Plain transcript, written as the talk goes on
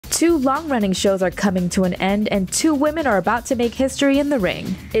2 long-running shows are coming to an end and 2 women are about to make history in the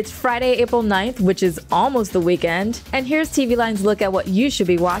ring. It's Friday, April 9th, which is almost the weekend, and here's TVLine's look at what you should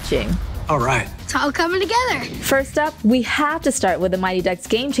be watching. All right. It's all coming together. First up, we have to start with the Mighty Ducks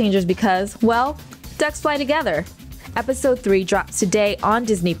Game Changers because, well, ducks fly together. Episode 3 drops today on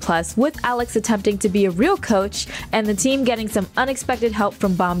Disney Plus, with Alex attempting to be a real coach and the team getting some unexpected help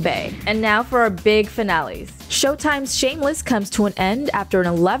from Bombay. And now for our big finales. Showtime's Shameless comes to an end after an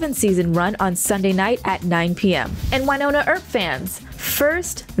 11-season run on Sunday night at 9 p.m. And Wynonna Earp fans,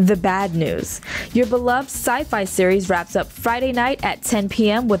 first, the bad news. Your beloved sci-fi series wraps up Friday night at 10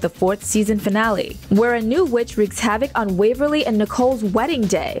 p.m. with the 4th season finale, where a new witch wreaks havoc on Waverly and Nicole's wedding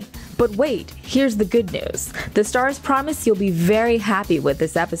day. But wait, here's the good news. The stars promise you'll be very happy with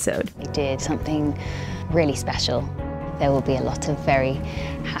this episode. We did something really special. There will be a lot of very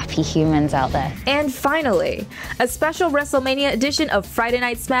happy humans out there. And finally, a special WrestleMania edition of Friday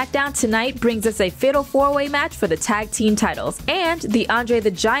Night SmackDown tonight brings us a fatal 4-way match for the tag team titles and the Andre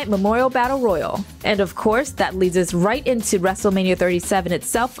the Giant Memorial Battle Royal. And of course, that leads us right into WrestleMania 37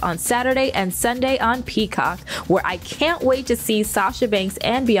 itself on Saturday and Sunday on Peacock, where I can't wait to see Sasha Banks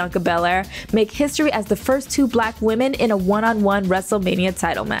and Bianca Belair make history as the first 2 black women in a one-on-one WrestleMania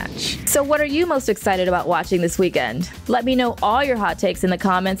title match. So what are you most excited about watching this weekend? Let me know all your hot takes in the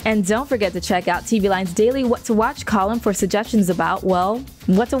comments, and don't forget to check out TVLine's daily What to Watch column for suggestions about, well,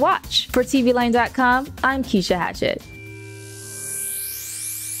 what to watch. For TVLine.com, I'm Keisha Hatchett.